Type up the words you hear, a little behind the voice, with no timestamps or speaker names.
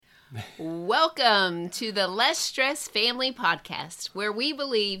Welcome to the Less Stress Family Podcast, where we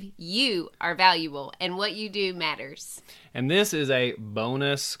believe you are valuable and what you do matters. And this is a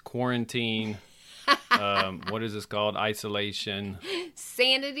bonus quarantine, what is this called? Isolation.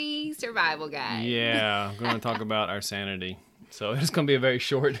 Sanity Survival Guide. Yeah, we're going to talk about our sanity. So it's going to be a very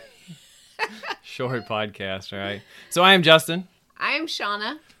short podcast, all right? So I am Justin. I am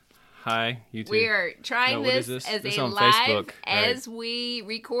Shauna. Hi, you two. We are trying this as this a on live Facebook, right? as we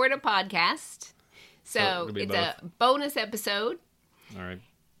record a podcast. So it'll be it's both. a bonus episode. All right.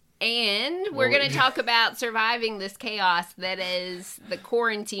 And we're going to talk about surviving this chaos that is the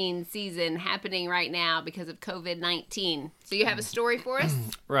quarantine season happening right now because of COVID-19. So you have a story for us?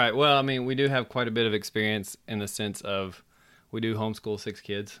 Right. Well, I mean, we do have quite a bit of experience in the sense of we do homeschool 6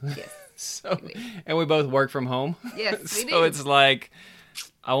 kids. Yes. And we both work from home. Yes, we do. So it's like,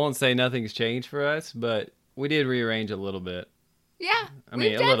 I won't say nothing's changed for us, but we did rearrange a little bit. Yeah. I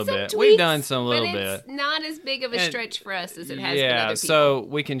mean, we've a done little some bit. tweaks, We've done some little but bit. It's not as big of a And- stretch for us as it has been other people. So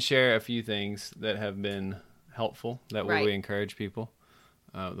we can share a few things that have been helpful that Right. we encourage people.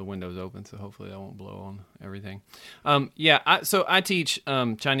 The window's open, so hopefully that won't blow on everything. I teach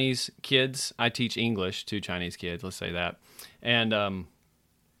Chinese kids. I teach English to Chinese kids, let's say that. And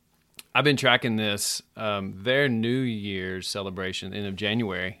I've been tracking this. Their New Year's celebration end of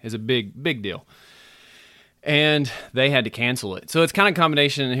January is a big deal. And they had to cancel it. So it's kind of a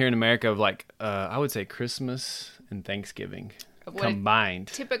combination here in America of I would say Christmas and Thanksgiving Of what combined.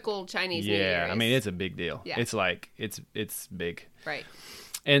 Typical Chinese New Year Yeah, I is. mean, it's a big deal. Yeah. It's like, it's big. Right.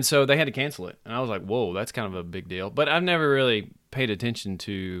 And so they had to cancel it. And I was like, whoa, that's kind of a big deal. But I've never really paid attention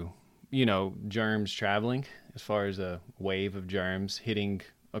to, germs traveling as far as a wave of germs hitting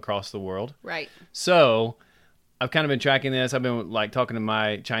across the world. Right. So I've kind of been tracking this. I've been talking to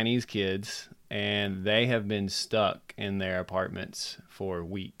my Chinese kids, and they have been stuck in their apartments for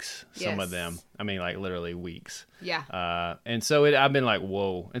weeks. Some of Yes. them. I mean, like literally weeks. Yeah. And so I've been like,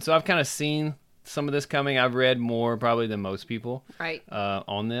 whoa. And so I've kind of seen some of this coming. I've read more probably than most people Right.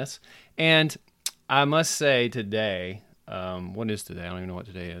 on this. And I must say today, what is today? I don't even know what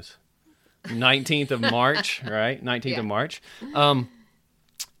today is. 19th of March, right? 19th Yeah. of March. I'm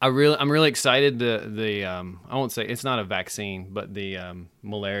really excited. I won't say it's not a vaccine, but the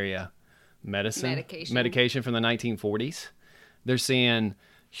malaria medication from the 1940s. They're seeing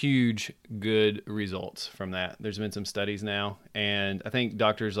huge good results from that. There's been some studies now, and I think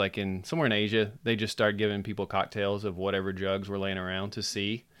doctors somewhere in Asia, they just started giving people cocktails of whatever drugs were laying around to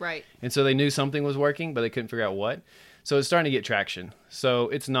see. Right. And so they knew something was working, but they couldn't figure out what. So it's starting to get traction. So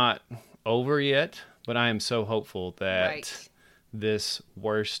it's not over yet, but I am so hopeful that Right. this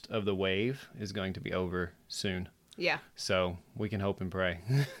worst of the wave is going to be over soon. Yeah. So we can hope and pray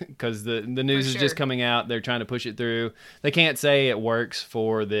because the news is sure. just coming out. They're trying to push it through. They can't say it works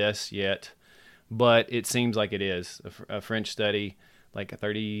for this yet, but it seems like it is. A French study,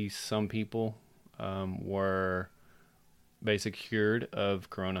 30-some people were basically cured of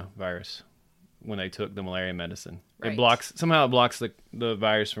coronavirus when they took the malaria medicine. Right. It blocks the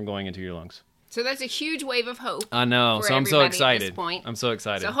virus from going into your lungs. So that's a huge wave of hope. I know. For So I'm so everybody at excited. this point. I'm so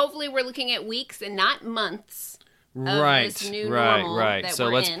excited. So hopefully we're looking at weeks and not months. Right, this new right, normal right. that So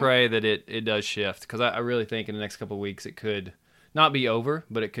we're let's in. pray that it does shift, because I really think in the next couple of weeks it could not be over,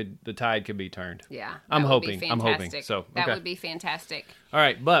 but the tide could be turned. Yeah. I'm that would be hoping. I'm hoping. fantastic. So, That okay. would be fantastic. All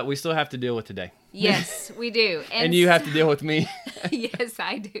right, but we still have to deal with today, Yes, we do. and you have to deal with me. Yes,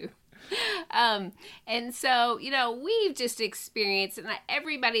 I do. And so, we've just experienced, and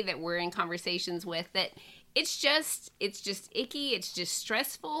everybody that we're in conversations with, that it's just icky. It's just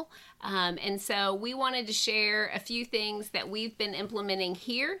stressful. And so we wanted to share a few things that we've been implementing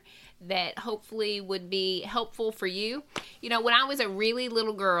here that hopefully would be helpful for you. When I was a really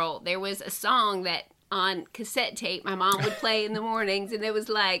little girl, there was a song that on cassette tape my mom would play in the mornings, and it was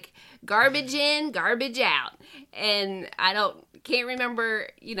like garbage in, garbage out. And can't remember,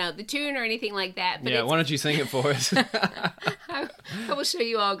 the tune or anything like that. But Yeah, why don't you sing it for us? I will show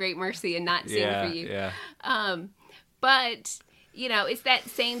you all great mercy and not sing for you. Yeah. But, it's that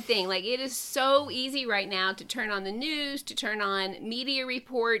same thing. It is so easy right now to turn on the news, to turn on media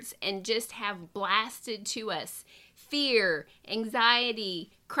reports, and just have blasted to us fear, anxiety,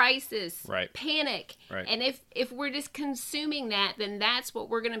 crisis, Right. panic. Right. And if we're just consuming that, then that's what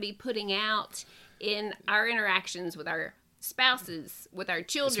we're going to be putting out in our interactions with our spouses, with our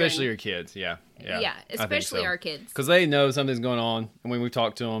children. Especially your kids, yeah. Yeah, especially our kids. Because they know something's going on, and when we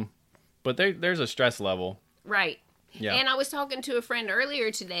talk to them, but there's a stress level. Right. Yeah. And I was talking to a friend earlier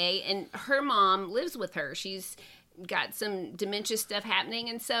today, and her mom lives with her. She's got some dementia stuff happening.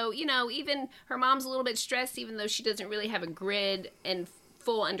 And so, even her mom's a little bit stressed, even though she doesn't really have a grid and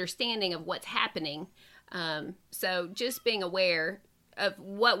full understanding of what's happening. So just being aware of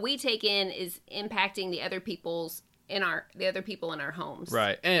what we take in is impacting the other people in our homes.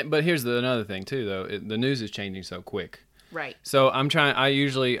 Right. But here's another thing too, though. The news is changing so quick. Right. So I'm trying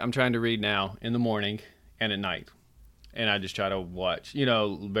to read now in the morning and at night. And I just try to watch,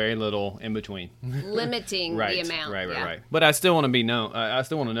 very little in between. Limiting the amount. Right. But I still want to I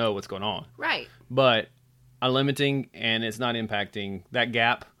still want to know what's going on. Right. But I'm limiting, and it's not impacting that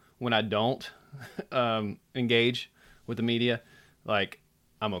gap when I don't engage with the media. Like,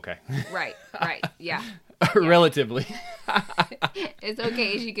 I'm okay. Right. Yeah. Relatively. It's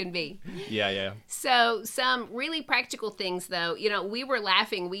okay as you can be. Yeah. So some really practical things, though. We were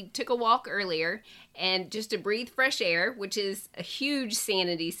laughing. We took a walk earlier, and just to breathe fresh air, which is a huge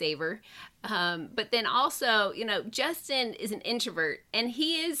sanity saver. But then also, Justin is an introvert, and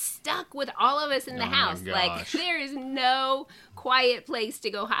he is stuck with all of us in the house. Like, there is no quiet place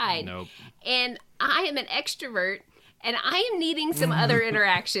to go hide. Nope. And I am an extrovert. And I am needing some other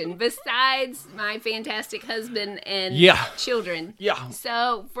interaction besides my fantastic husband and children. Yeah.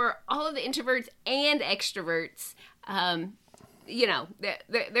 So for all of the introverts and extroverts,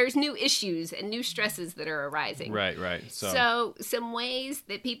 there's new issues and new stresses that are arising. Right. So some ways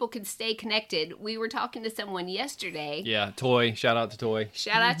that people can stay connected. We were talking to someone yesterday. Yeah, Toy. Shout out to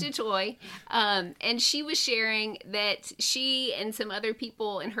Toy. And she was sharing that she and some other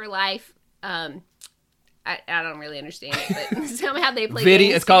people in her life, I don't really understand it, but somehow they play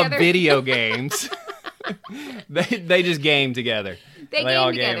games It's called together. Video games. they just game together. They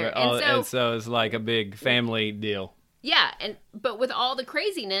all game together. And so it's like a big family deal. Yeah, but with all the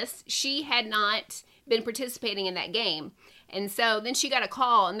craziness, she had not been participating in that game. And so then she got a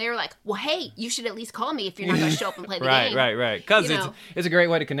call, and they were like, well, hey, you should at least call me if you're not going to show up and play the game. Right. Because it's a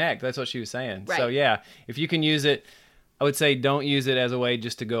great way to connect. That's what she was saying. Right. So, yeah, if you can use it, I would say don't use it as a way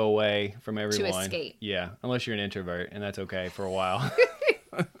just to go away from everyone. To escape. Yeah, unless you're an introvert, and that's okay for a while.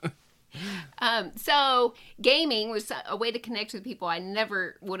 So gaming was a way to connect with people I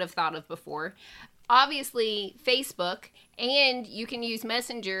never would have thought of before. Obviously, Facebook, and you can use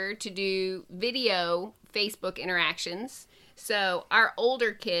Messenger to do video Facebook interactions. So our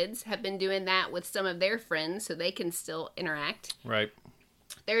older kids have been doing that with some of their friends so they can still interact. Right.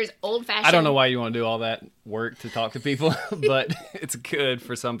 There's old-fashioned... I don't know why you want to do all that work to talk to people, but it's good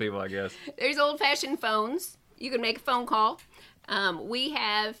for some people, I guess. There's old-fashioned phones. You can make a phone call. We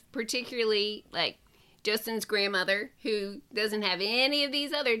have particularly, like, Justin's grandmother, who doesn't have any of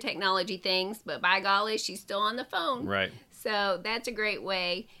these other technology things, but by golly, she's still on the phone. Right. So that's a great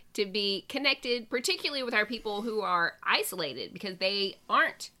way to be connected, particularly with our people who are isolated, because they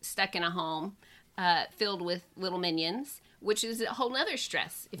aren't stuck in a home filled with little minions, which is a whole nother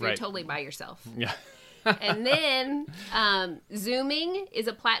stress if you're totally by yourself. Yeah. And then Zooming is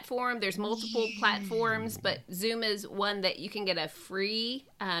a platform. There's multiple platforms, but Zoom is one that you can get a free,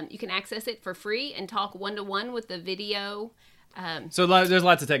 you can access it for free and talk one-to-one with the video. So there's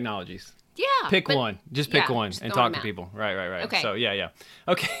lots of technologies. Yeah. Pick one. Just pick one just and throw talk them to out. people. Right. Okay. So, yeah.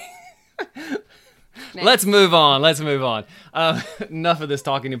 Okay. Next. Let's move on. Enough of this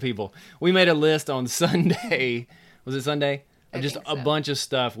talking to people. We made a list on Sunday. Was it Sunday? Of just a bunch of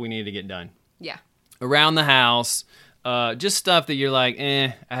stuff we need to get done. Yeah. Around the house. Just stuff that you're like,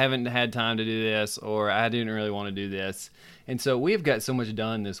 I haven't had time to do this, or I didn't really want to do this. And so we've got so much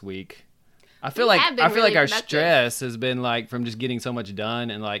done this week. I feel like our productive. stress has been like from just getting so much done,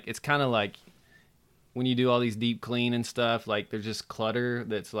 and like it's kind of like when you do all these deep clean and stuff, like there's just clutter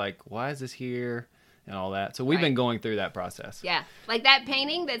that's like, why is this here? And all that. So we've been going through that process. Yeah. Like that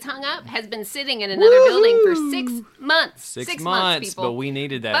painting that's hung up has been sitting in another building for 6 months. 6 months, people. but we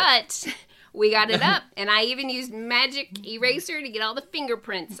needed that. But we got it up, and I even used magic eraser to get all the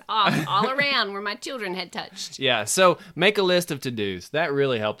fingerprints off all around where my children had touched. Yeah, so make a list of to-dos. That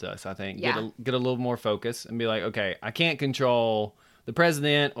really helped us, I think. Yeah. Get a little more focus and be like, okay, I can't control the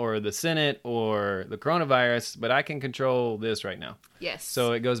president or the Senate or the coronavirus, but I can control this right now. Yes.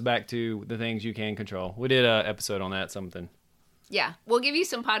 So it goes back to the things you can control. We did an episode on that, something. Yeah, we'll give you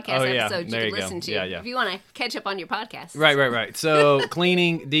some podcast episodes you can listen to if you want to catch up on your podcast. Right. So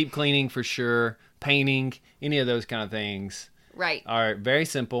cleaning, deep cleaning for sure, painting, any of those kind of things are very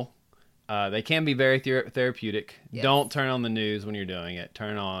simple. They can be very therapeutic. Yes. Don't turn on the news when you're doing it.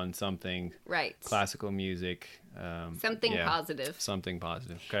 Turn on something classical music. Something positive. Something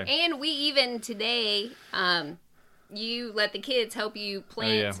positive, okay. And we even today... you let the kids help you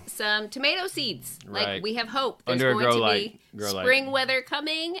plant some tomato seeds. Like, we have hope. There's Under a going to be grow spring light. weather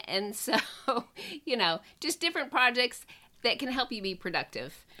coming. And so, just different projects that can help you be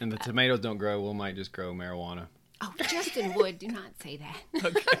productive. And the tomatoes don't grow. We might just grow marijuana. Oh, Justin would. Do not say that.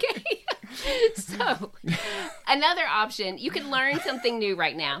 Okay. So, another option, you can learn something new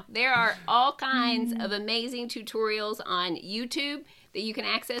right now. There are all kinds of amazing tutorials on YouTube that you can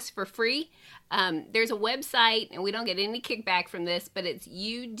access for free. There's a website, and we don't get any kickback from this, but it's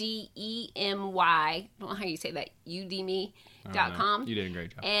Udemy. I don't know how you say that. Udemy.com. You did a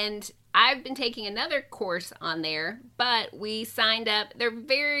great job. And I've been taking another course on there, but we signed up. They're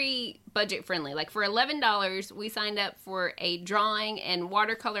very budget friendly. Like for $11, we signed up for a drawing and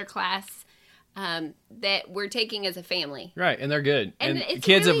watercolor class that we're taking as a family. Right, and they're good. And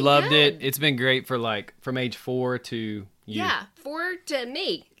kids really have loved good. it. It's been great for like from age 4 to you. Yeah, 4 to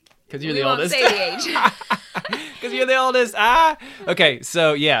me. Because you're We the won't oldest. say the age. Because you're the oldest. Okay,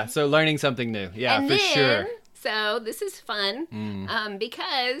 so learning something new. Yeah, And for then, sure. So this is fun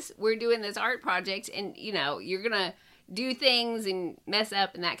because we're doing this art project, and you're gonna do things and mess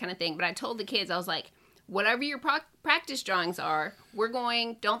up and that kind of thing. But I told the kids, I was like, whatever your practice drawings are,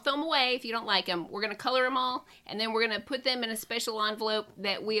 don't throw them away if you don't like them. We're gonna color them all, and then we're gonna put them in a special envelope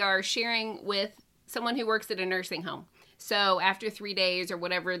that we are sharing with someone who works at a nursing home. So after 3 days or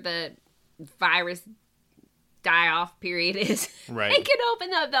whatever the virus die-off period is, Right. they can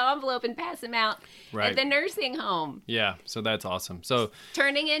open up the envelope and pass them out Right. at the nursing home. Yeah, so that's awesome. So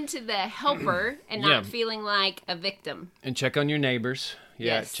Turning into the helper and not Yeah. feeling like a victim. and check on your neighbors.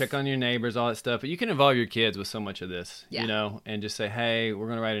 Yeah, Yes. check on your neighbors, all that stuff. But you can involve your kids with so much of this, Yeah. and just say, hey, we're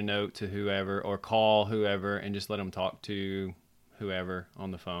going to write a note to whoever or call whoever and just let them talk to whoever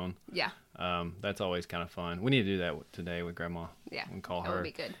on the phone. Yeah. That's always kind of fun. We need to do that today with Grandma. Yeah, And call that her. would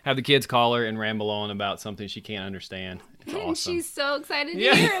be good. Have the kids call her and ramble on about something she can't understand. It's And awesome. she's so excited to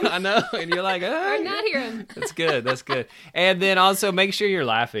hear him. Yeah, I know. And you're like, Or not hear him. That's good. That's good. And then also make sure you're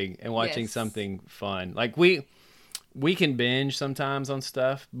laughing and watching Yes. something fun. Like we can binge sometimes on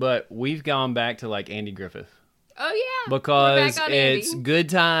stuff, but we've gone back to like Andy Griffith Oh, yeah. because We're back on it's Andy. good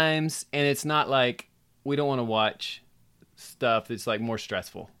times and it's not like we don't want to watch stuff that's like more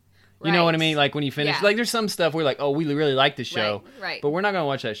stressful. You know what I Right. mean? Like when you finish, Yeah. like there's some stuff we're like, oh, we really like this show, Right. but we're not going to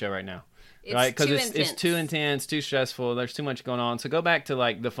watch that show right now. It's Right, because too it's intense. too intense, too stressful. There's too much going on. So go back to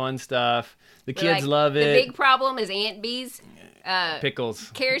like the fun stuff. The We're kids like, love it. The big problem is Aunt Bee's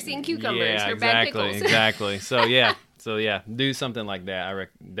Pickles, kerosene cucumbers. Yeah, Her exactly, bad pickles. exactly. So yeah, do something like that.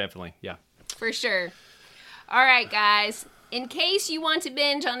 Definitely, yeah. For sure. All right, guys. In case you want to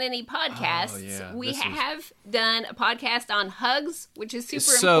binge on any podcasts, Oh, yeah. we This is- have done a podcast on hugs, which is super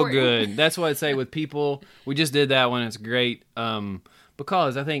It's so important. good. That's what I say with people. We just did that one. It's great.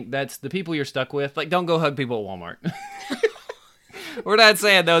 Because I think that's the people you're stuck with. Like, don't go hug people at Walmart. We're not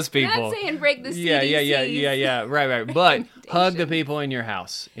saying those We're people. not saying break the CDCs. Yeah. Right. But hug the people in your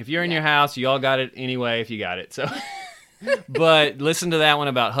house. If you're in your house, you all got it anyway. If you got it, so. But listen to that one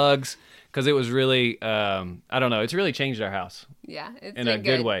about hugs because it was really, I don't know, it's really changed our house Yeah, it's in been a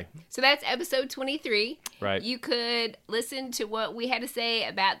good way. So that's episode 23. Right. You could listen to what we had to say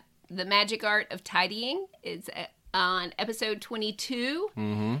about the magic art of tidying. It's on episode 22.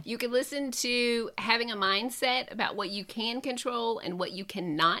 Mm-hmm. You could listen to having a mindset about what you can control and what you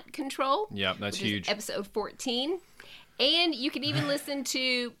cannot control. Yep, that's which is huge. episode 14. And you can even listen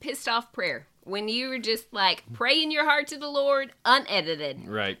to Pissed Off Prayer, when you were just like, pray in your heart to the Lord, unedited.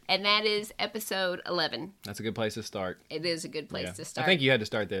 Right. And that is episode 11. That's a good place to start. It is a good place Yeah. to start. I think you had to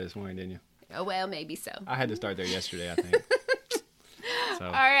start there this morning, didn't you? Oh, well, maybe so. I had to start there yesterday, I think. So.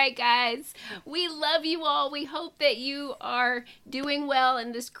 All right, guys. We love you all. We hope that you are doing well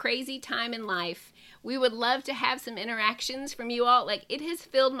in this crazy time in life. We would love to have some interactions from you all. Like, it has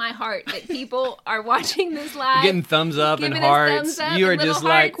filled my heart that people are watching this live. Getting thumbs up and Giving us hearts. thumbs up You are and little just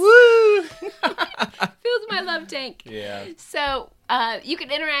like, hearts. woo! Fills my love tank. Yeah. So you can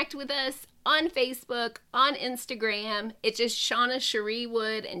interact with us on Facebook, on Instagram. It's just Shauna Cherie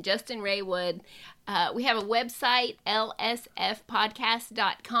Wood and Justin Ray Wood. We have a website,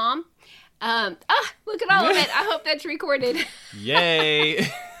 lsfpodcast.com. Look at all of it. I hope that's recorded. Yay.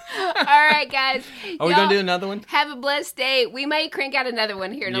 All right, guys. Are we going to do another one? Have a blessed day. We may crank out another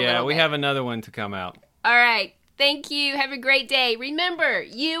one here in a little bit. Yeah, we have another one to come out. All right. Thank you. Have a great day. Remember,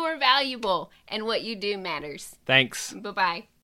 you are valuable and what you do matters. Thanks. Bye-bye.